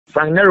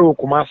Frank Naro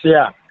Kumasi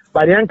a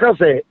but yanka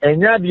say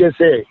enya de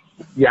say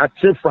ya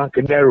che Frank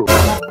Naro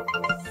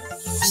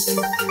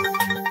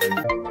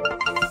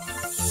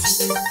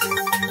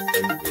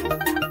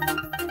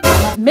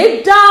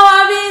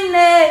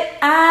Midawabine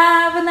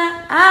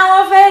avna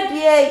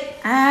awofedie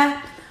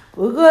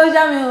ugo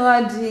jami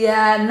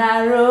wadia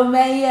Naro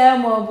meye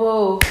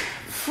mobo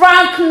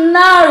Frank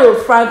Naro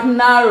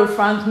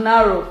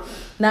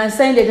na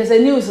saying that there's a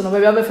news no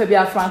baby abefa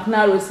bia Frank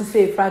Naro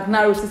say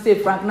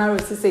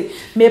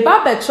me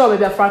ba be cho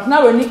baby Frank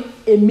Naro ni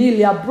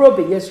Emelia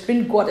Brobbey your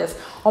screen goddess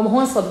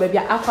honso baby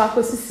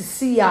akwa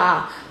sisi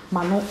ya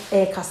mano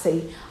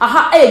kasei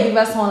aha give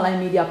us online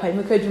media pa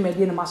me kwadwuma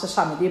die na ma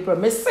social media pro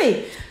me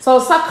say so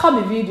saka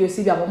me video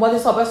see bia mo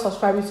so be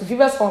subscribe to give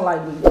us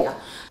online media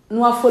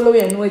no follow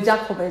you no eja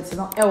comment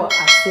no e wa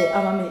ase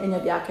ama me enya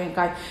bia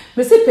kenkai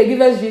me say pe give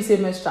us GC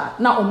mestra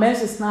na o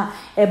menses na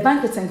e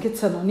bank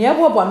tenkete no ne e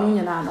bo no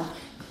nyina no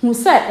hu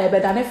say e be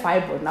dane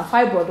fibroid na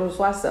fibroid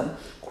so asem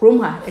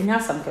krom ha enya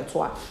asem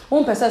keto a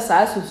won pese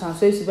saa susan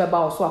so esu be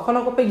ba so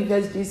akono ko pe give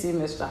us GC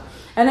mestra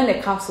ene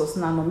ne capsules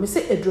na no me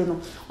say edro no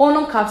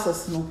onom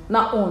capsules no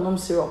na onom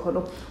syrup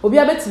no obi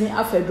abetimi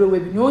afedro we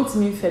bi no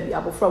ntimi fa bi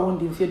abofra won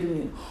di mfedu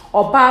ni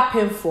oba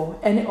penfo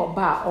ene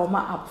oba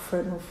oma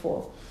abofra no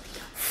for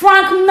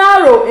Frank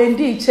Naro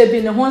indeed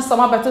chebi ne ho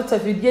nsama beto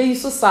video yi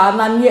so sa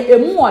na ne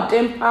emu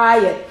odem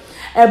paaye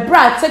e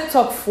bra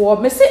TikTok for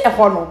me say e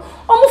ho no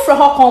omo frɛ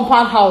ho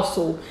compound house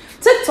o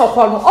TikTok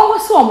ho no omo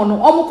so omo no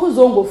omo ko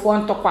zongo fo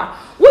ntokwa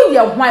wo ye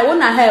hwan wo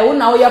na ha wo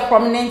na wo ye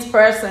prominent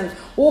person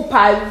wo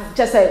pa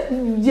just say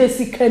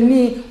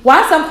yesikani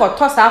wansam ko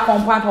tosa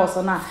compound house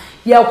na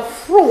ye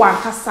fro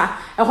wankasa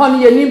e ho no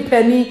ye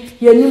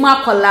nimpani ye nim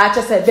akola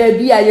just say ba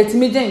bia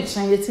yetimi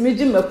gyenchen yetimi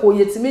gimako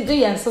yetimi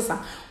gye yensesa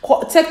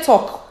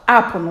TikTok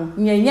app no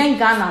nyen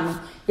Ghana no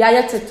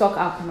ya TikTok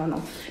app no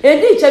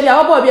edi che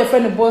bia wo be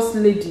friend boss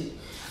lady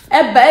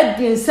e ba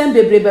di nsem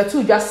bebre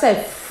betu dwa say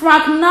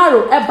Frank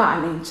Naro e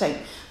ba ne nchen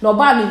no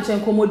ba ne nchen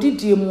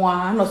komodidie mu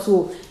a no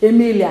so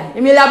Emelia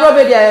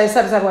Brobbey de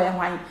sabe wa ya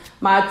hwan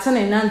ma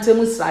tene na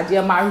ntemu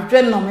srade ma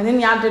dwe no me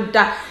ne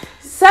adeda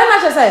say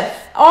na che say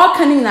all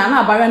kanin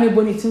na abara ne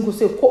boni tinko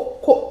say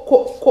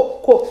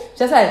ko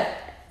che say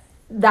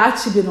that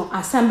chibi no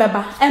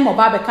asembeba e mo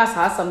ba be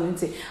kasa asam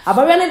nti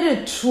abara ne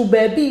de true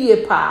baby ye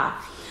pa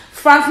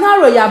Frank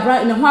Naro ya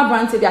brand ne ho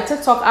abrante dia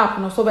TikTok app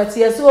no so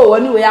betie so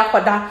woni we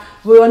akoda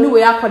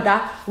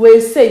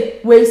we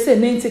say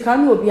ne nti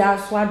kan obi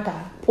aso ada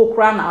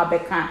pokra na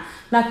abeka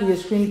na ke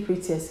screen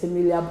prettiest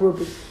Emelia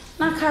Brobbey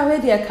na kawe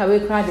dia kawe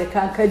kra de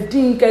kan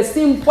kadin ka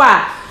simple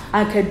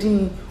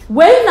akadin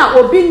we na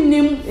obi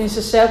nim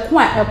nhyehyɛ ko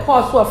a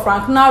ekɔ so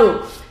Frank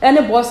Naro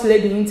any boss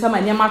lady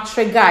intama nyama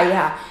trigger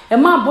ya e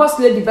ma boss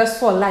lady be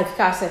so life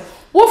ka say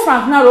wo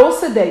Frank Naro wo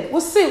se dey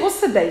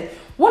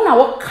wo na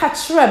wo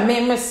catch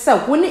me say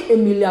wo ni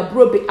Emelia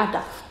Brobbey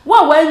ada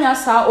wo anya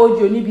sa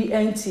audio ni bi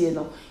entie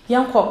no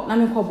yenko na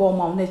me ko bo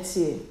ma na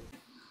tie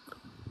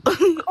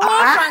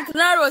Frank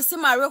Naro si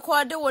ma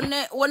record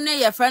won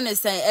your friend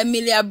say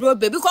Emelia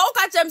Brobbey because wo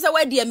catch him say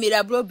where the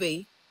Emelia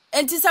Brobbey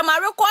enti se ma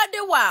record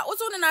wa wo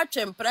so na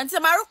twempra enti se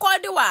ma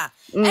record wa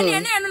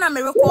ene na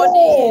me record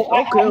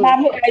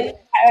okay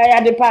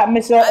I depa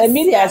Mr.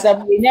 Emelia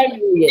said we never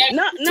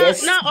no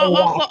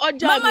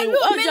ojami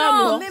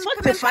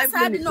 45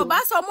 minutes no ba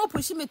so mo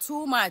push me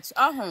too much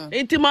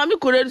enti mami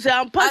kore say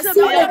am pass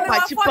me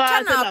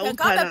pachipa na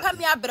ukana ka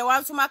me abre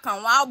wan so maka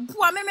wa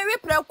bua me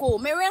repre ko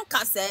me wen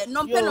kase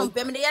no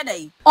pe me de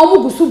dai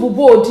omo gusu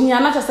bubo odin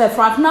ana che say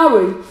Frank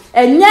Naro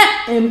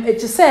enye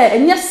che say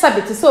enye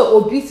sabit so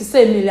obi to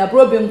say Emelia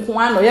Brobbey nko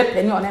an no ye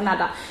pani one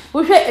nada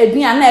wo hwe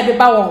edin ana e be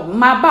ba won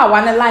ma ba wa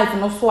ne life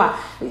no so a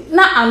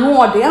na anu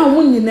ode an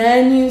hu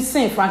nyina ni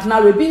nsen Frank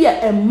Naro bi ye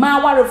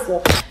emma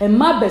warefo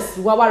emma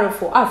besi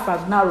warefo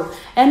Frank Naro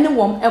ene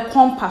wom e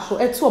compasso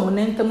e to om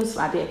ne ntam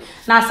srade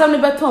na asem ne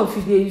beton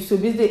fidie yi so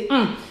bi de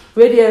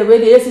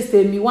we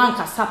system mi wan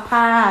kasa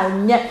pa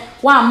nye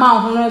wa ma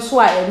ho no so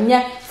a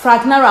enye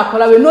Frank Naro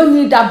akola we no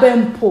nyi da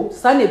bempo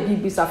sa na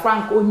bibi sa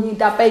Frank onyi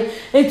da pe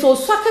ento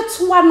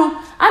soketua no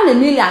ana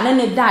Emelia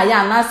ne da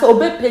ya na se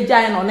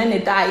obepeja no ne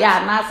da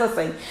ya na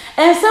sesen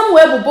ensem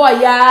we bu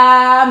boy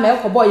ya me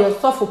ko boy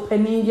sofo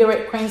pani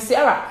yere Quincy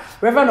era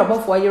Reverend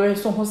Obofo yere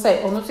so ho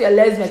say ono so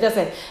lesbian just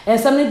say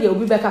ensem ne de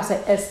obi be ka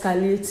say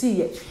escalate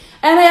ye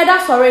ena ya da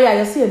sorry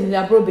ya say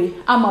Emelia Brobbey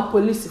ama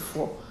police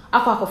for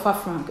akwa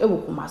Frank e wo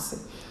Kumasi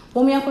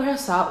wo me akwa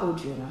sa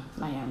audio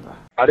na yamba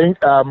I think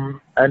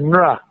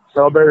Nra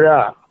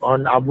Sauberia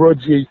on Abroad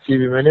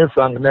TV, my name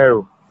Frank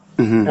Naro.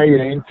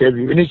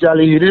 Interview.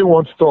 Initially, he didn't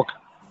want to talk,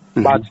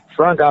 but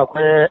Frank,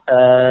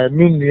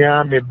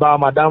 me ba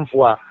madam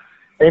for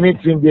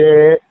anything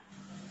there.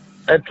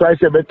 I try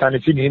to better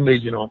an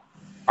image, you know.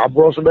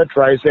 Abroad, so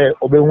try say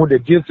obey who the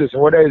justice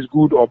and whether it's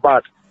good or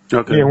bad.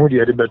 Okay. Who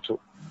the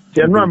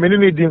better. No,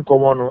 many didn't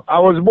come on. I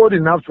was bold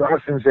enough to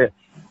ask him say,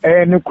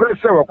 "No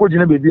question, what could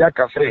you baby I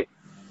can say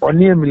on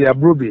Emelia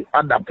Brobbey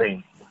at that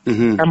pain."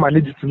 I'm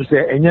need to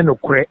say, and you know,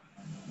 correct.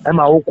 I'm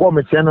a call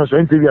me channel, so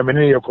interview a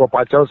minute your crop.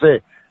 I tell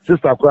say,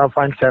 Sister Kura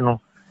fan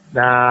channel.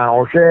 Now,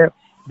 okay,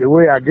 the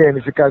way again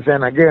if you can say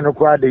again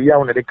the year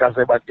on the can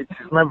say, but it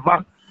is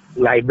never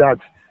like that.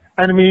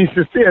 And me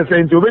insist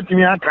saying to bet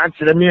me I can't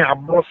tell me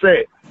about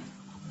say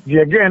the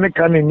again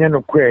can in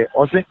no queer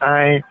or say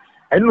I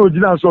know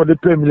you saw the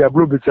Emelia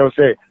Brobbey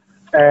say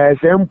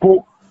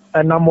simple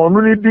and I'm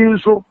only doing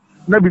so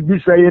never be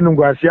saying no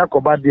go see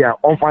akobadia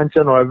on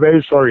function or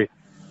very sorry.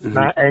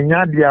 Na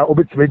enya dia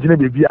obetimagine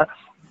bebia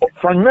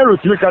from Naro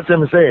to look at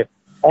them say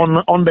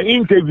on the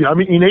interview, I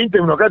mean in the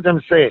interview look at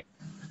them say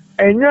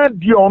enya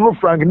dia ono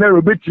Frank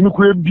Naro betimi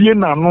ko ebie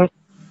na no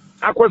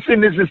akwose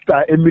ne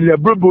sister Emelia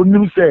Brobbey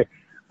onim say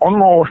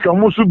ono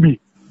ohwamo so bi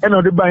e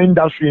na de ba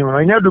industry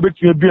enya do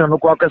betimi ebie no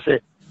ko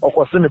akase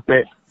okose ne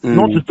pe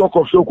not to talk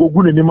of so ko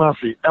gu ne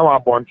nimase e wa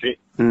bonte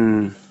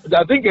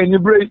I think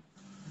anybody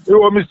we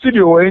were my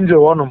studio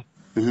angel on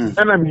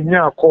and I mean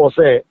yeah call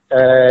say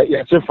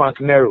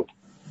Frank Naro.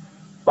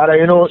 But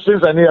you know,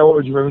 since I knew I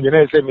was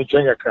say me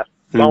change I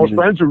was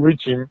trying to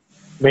reach him,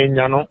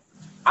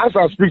 as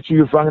I speak to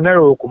you, Frank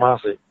Naro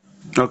Kumasi.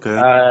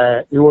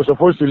 Okay. He was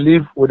supposed to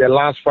leave with the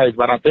last fight,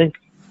 but I think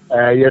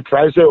he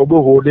tried to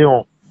obo holding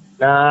on.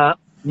 Now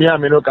me I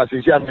mean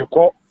kasi I me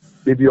call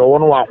baby or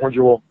one wa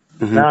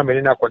now I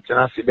mean na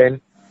continue then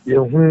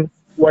you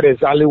what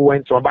exactly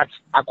went on. But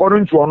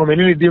according to one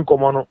many didn't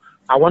come on.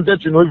 I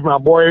wanted to know if my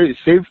boy is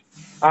safe.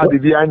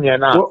 Baby Anya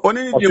now.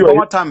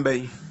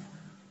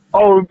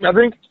 Oh, I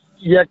think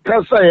yeah,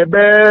 Kasa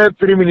about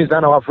 3 minutes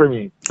and our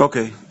frame.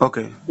 Okay.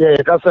 Yeah,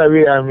 Kasa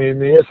we I mean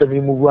yes we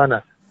move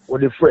on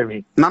with the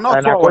frame. And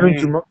according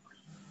to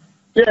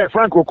yeah,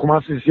 Franco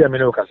Kumasi is here me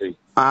no Kasa.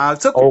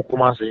 Oh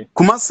Kumasi.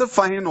 Kumasi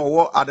fine or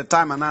what at the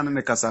time and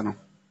an Kasano.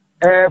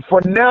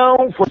 For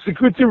now, for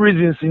security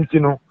reasons,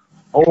 you know,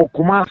 oh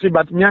Kumasi,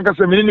 but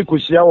Miankasa many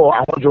kushia or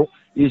Amojo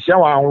is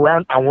shower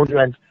around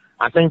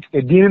I think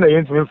a deal in the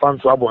intimate fund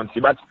to Abonti,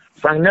 but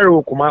Frank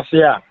Naro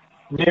Kumasi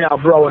me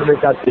abroad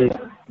make us say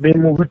be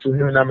moved to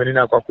him na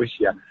menina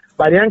kwakushia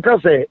but the uncle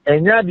say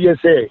enya dey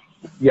say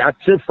ya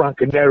che Frank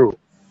Naro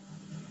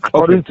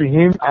according to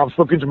him I've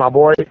spoken to my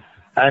boy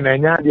and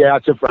enya dey ya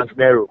che Frank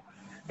Naro.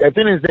 The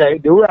thing is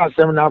that the way I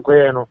say na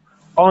akoye no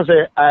on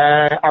say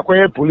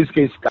akoye police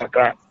case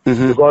kakra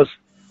because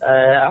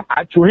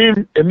to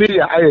him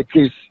Emelia aye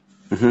case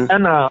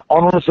and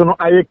on so no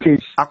aye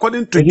case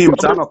according to him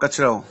that no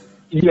kachiro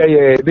yeah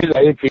Emelia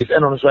aye case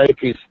and on so aye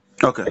case.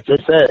 Okay.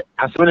 Just say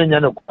as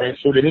well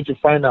so they need to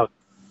find out.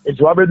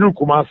 It's Wabedu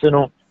Kumasi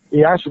no.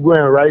 He has to go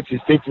and write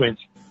his statement.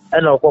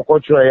 And a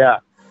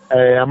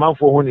man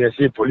for whom you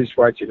see police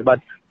watching. But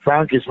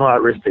Frank is not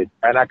arrested,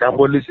 and I can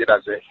only say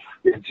that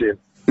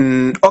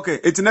okay,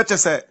 it's not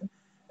just a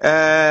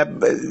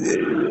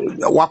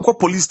Wako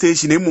police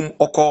station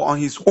oko on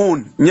his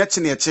own.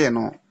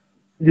 No.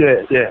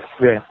 Yeah.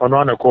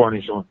 On a call on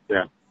his own.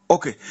 Yeah.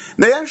 Okay.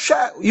 Now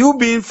you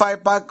being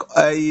 5-pack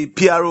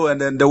PRO and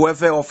then the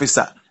welfare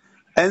officer.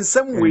 And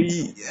some way,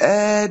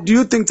 do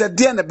you think that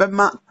the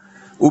Bema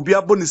will be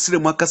able to see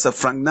Makasa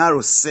Frank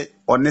Naro say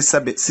or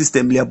Nesabe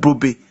system Emelia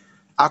Brobbey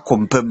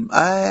Akompem?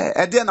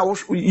 At the end,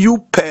 you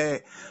pay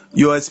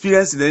your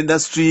experience in the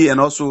industry and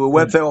also a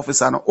welfare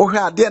officer. Or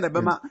at the end,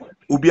 Bema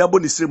will be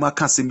able to see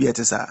Makasa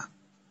Bietesa.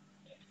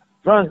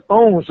 Frank,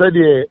 oh, said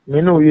ye,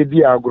 Mino, ye be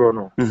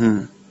agrono.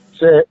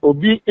 Say,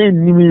 Obi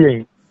in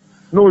Nimi.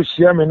 No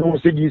shaman no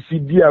said you see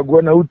dear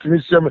going out to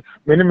Miss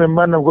many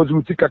man goes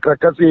to take a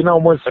crackasy now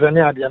more.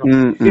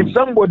 If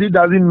somebody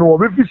doesn't know,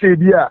 if you say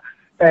dear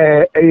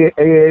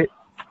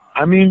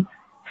I mean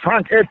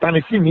Frank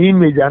Tennessee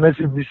image and I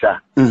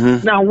visa.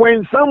 Now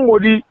when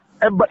somebody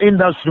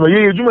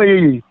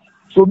industry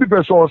so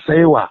people saw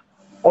say or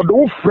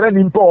the friend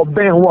in Paul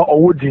Ben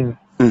or Wooding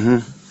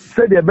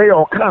said they bay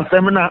or can't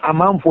seminar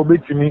amount for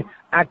bit me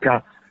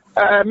aka.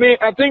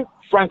 I think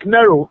Frank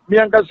Naro,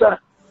 Miankasa.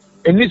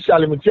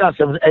 Initially,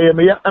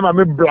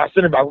 I'm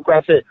blasting about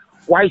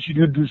why should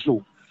you do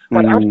so?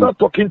 But after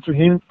talking to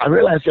him, I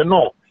realized,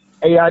 no,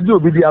 I do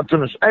be the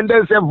afternoon. And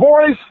there's a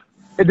voice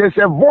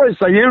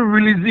I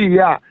really see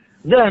here.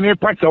 Then a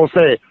patch will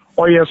say,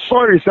 oh, you're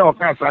sorry, sir,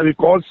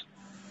 because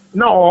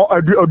now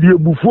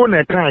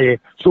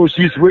so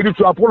she's ready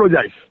to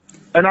apologize.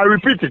 And I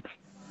repeat it.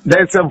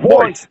 There's a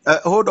voice.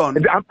 Hold on.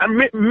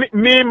 Me,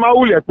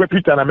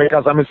 Peter,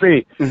 I'm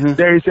say,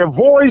 there is a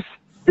voice,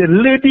 the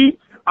lady.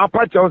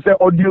 Apache say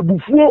audio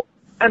bufuo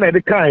and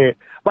the kind,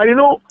 but you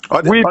know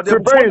we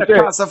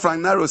prepare say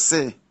Frank Naro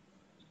say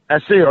I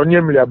say on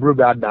Emelia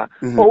Brobbey ada.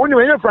 Oh, when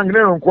you Frank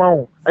Naro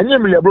nko and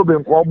Emelia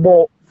Brobbey nko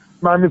bo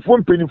Maame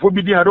phone penny for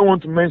bidding. I don't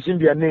want to mention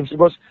their names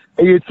because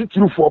it's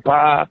true for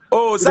pa.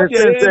 Oh, so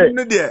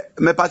there,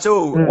 me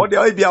pacho, what the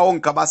idea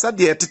on Kabasa,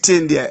 dear,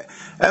 titin there.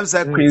 I'm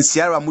saying Queen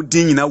Sierra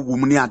Mudin, a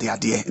woman at the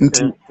idea.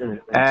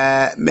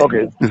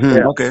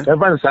 Okay.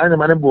 Everyone sign a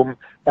man boom.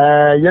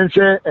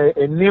 Yenche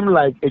a name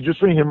like a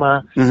Justin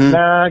Hima,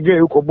 na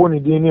gay Ukoboni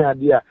Dini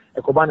idea,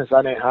 a Kobana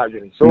Sana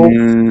Hajin. So,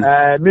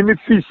 Mimi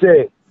Fee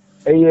say,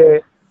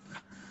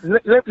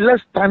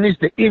 let's tarnish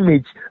the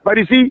image. But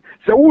you see,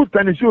 so who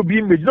tarnish your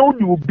image? No,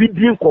 you will be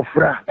doing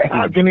kofra.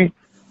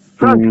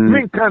 Frank,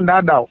 me can't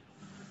that out.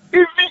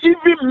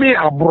 Even me,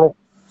 bro,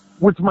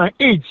 with my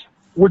age,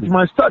 with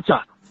my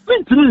stature,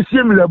 mentimi sie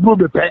Emelia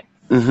Brobbey pɛ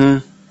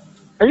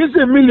and you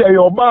say Emelia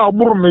your ba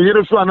oburu me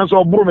yere so and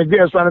so oburu me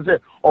girl so and say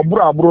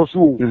oburu aburo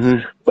so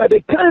but the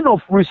kind of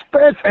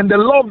respect and the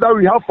love that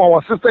we have for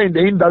our sister in the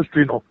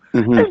industry no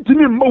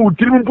mentimi mma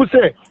wutiri mpu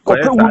say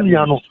oka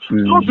wunia no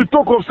not to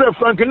talk of say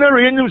Frank Naro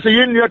yenyim say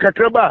yenua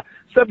kakraba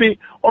sabi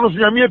ono so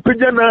nyame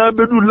pagya na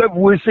bedu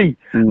level we say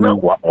na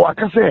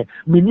waka say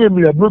me ni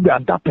Emelia Brobbey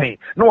adapen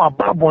na wa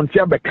ba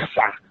bontia be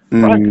kasa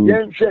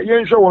right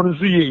yen show wonu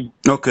so yi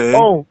okay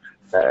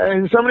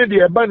and somebody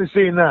the ban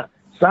say na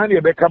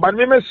Sandy Becca, but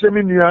me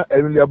semi near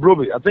Emelia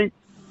Brobbey. I think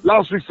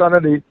last week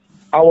Saturday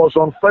I was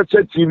on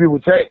Fetcher TV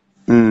with her.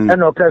 And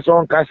okay, so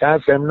on cash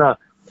ansem na.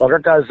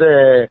 Okaka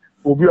say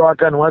Obi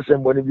Waka no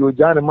ansem when you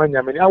join man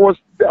I was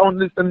on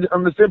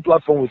the same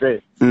platform with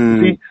her.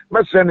 See,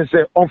 my son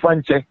say on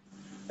fanche.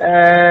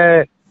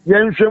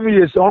 Yen show me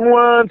yes on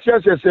one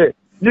church say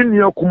ni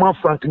nua kuma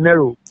Frank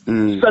Naro.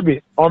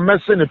 Sabi on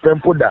messing the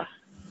pempoda.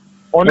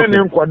 On any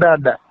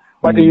nkwadada.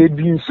 But they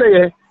been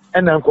say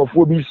and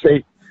ankofo bi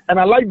say. And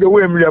I like the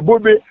way Emelia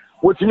Brobbey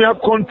what me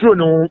control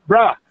no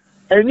bra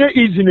enye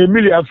easy na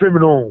Emelia frame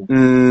no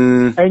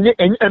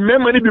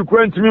enye many be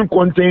grant me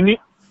contain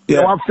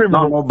wa frame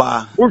no wo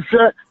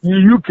hwe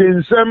ni UK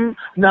nsem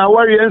na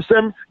wari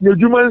nsem na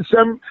djuma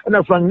nsem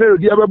na Frank Naro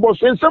dia be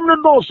boss nsem no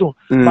doso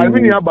ba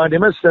me ni aba de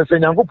message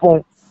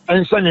nyankopon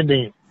ensanye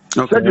den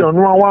said you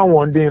no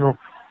one den no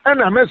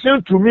and I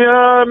message to me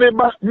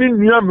ba me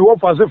nua me wo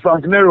fa se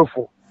Frank Naro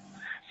for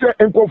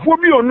nkofo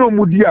bi ono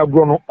mudi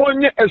agro no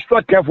onye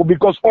extra careful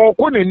because all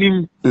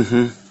konenim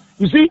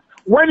you see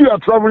when you are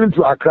traveling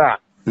to Accra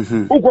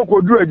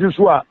ukokodu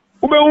ajiso a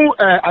ubehu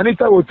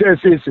Anita Hotel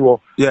says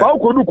wo ba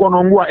ukodu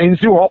konongo a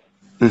ensi ho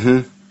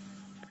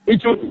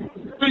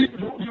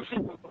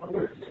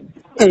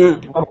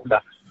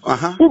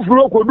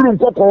ufuro koduru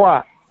nkoko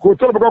a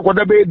hotel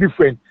kokoda be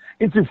different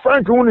it's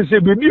Frank won say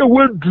be e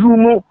we duru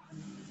no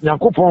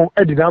yakopon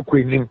edina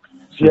kwanim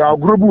si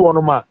agrobu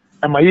wono ma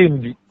emaye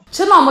ndi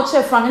Chino omo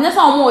che Frank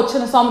nyesa omo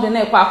chino some de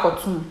na ekwa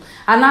akotum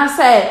ana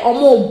say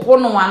omo bo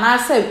no ana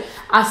say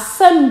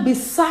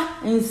asambisa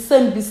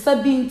nsambisa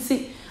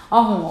binti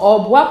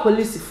oboa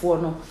police fo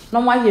no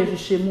no wa ye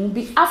hwehwemu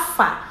bi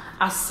afa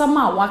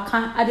asama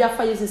waka ade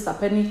afa ye sister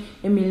Penny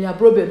Emelia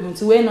Brobbey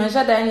nti we no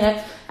nja dan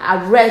ye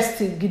arrest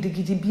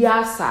gidigidi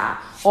biasa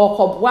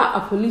okoboa a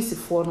police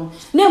fo no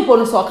nempo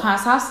no so kan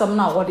asam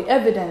na wo the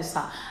evidence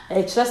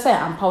kire say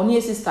ampa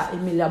oni sister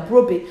Emelia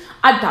Brobbey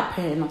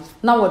adapen no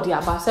na wo the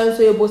aba say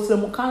so ye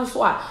bosremu kan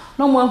so a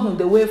no mo hu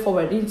the way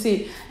forward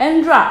nti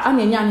endra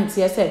anenya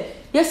ntie say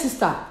yes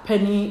sister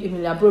Penny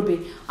Emelia Brobbey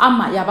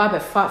ama yaba be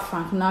fa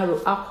Frank Naro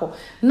akọ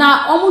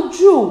na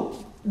omuju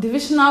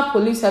divisional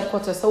police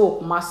headquarters wo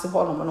Kumasi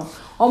hmmmm no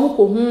omu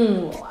ko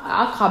hu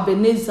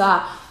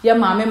akabeneza ya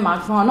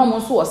MaameGrace no mo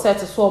so set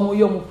so omu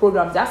yo mu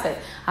program just say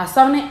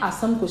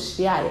asam ko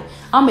hia ye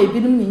ama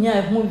ebinum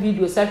nya hu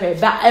video say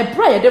ba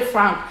ebra ye de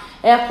Frank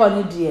ko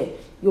ni de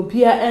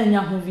yobia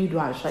enya hu video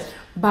ahwe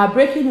ba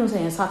breaking news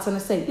and Saturday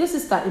say this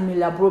sister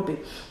Emelia Brobbey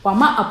wa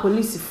ma a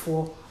police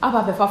for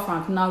aba be fa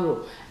Frank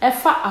Naro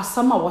efa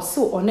asama wo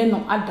se one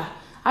no ada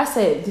I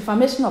say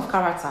defamation of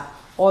character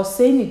or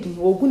saying it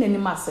ogun any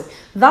masse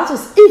that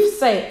is if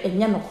say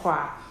enye no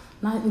kwa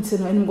na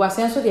ntino enu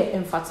gwasen so de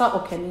emfata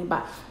okani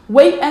ba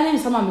we any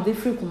sama me de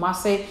free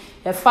Kumasi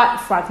efa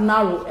Frank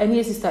Naro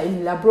any sister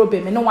Emelia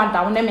Brobbey me no wa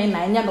down na me na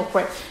enye no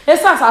kwa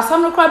esas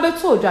asam no kwa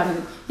beto odwane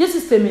yes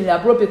sister Emelia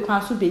Brobbey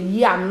kwa so be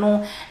yi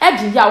ano e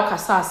de ya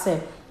ukasa say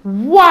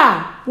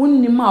wa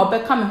wonnima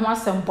obeka me ho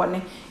asem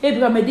bone e bi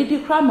ma didi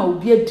kra ma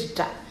obi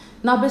adida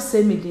na be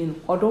se medin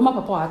odo ma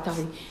papa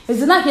atawe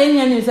ezina ke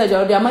enya ni se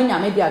jodi amanya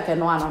me dia ke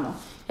no ano no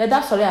e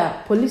da sori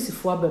a police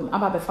fo abam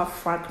aba be fa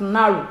Frank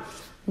Naro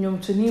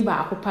nyomtuni ba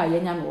akopa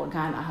yenya no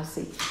Ghana ha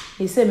sei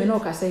e se me no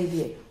ka sai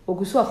die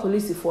ogusu a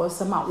police fo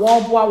sama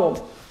wo boa wo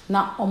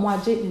na omo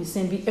age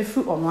nsen bi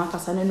efri ono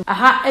akasa na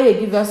aha e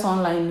give us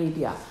online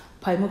media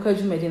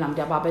MaameGrace medina am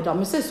dia ba be da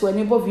me se so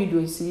ani bo video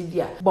isi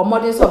dia bo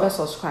modern so be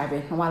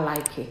subscribe no wa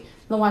like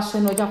no wa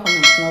share no ja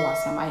comment no wa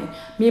samai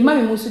me ma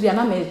me musu dia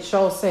na me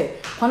show say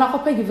kwana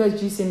kopa give us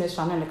GC me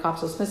channel the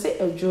capsules me say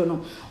ejo no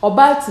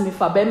oba timi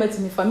fa be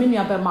metimi fa me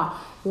nua be ma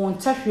won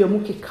tahwe mu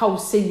keka wo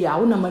say ya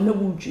wo na ma na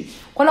wudwi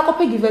kwana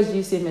kopa give us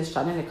GC me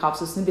channel the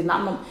capsules ni be na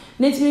no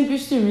na timi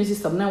Christian immune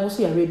system na wo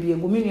so ya rebi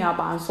egu me nua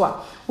ba anso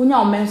a wonya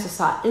o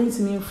mensa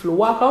intimi flow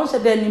wa ka won she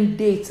da nim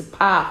date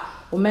pa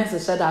o mensa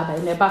shada ba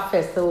ne ba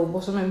first o bo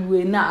so me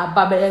we na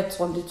aba be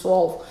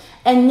 2012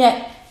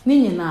 enye ni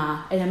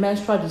nyina e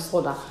menstrual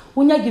disorder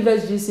wonya give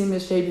us GC me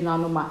share bi na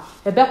no ma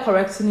e be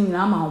correct ni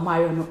nyina ma o ma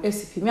yo no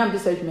SCP me am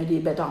this adwuma dey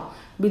be down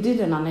be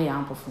did na na ya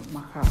ampofu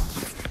makara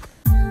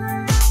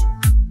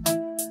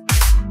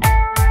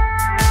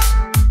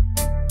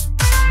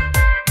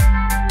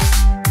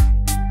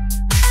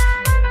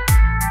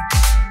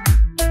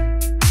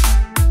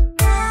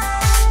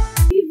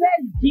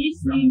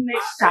GC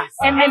Mixer,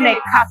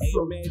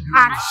 MaameGrace,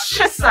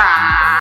 Achisa.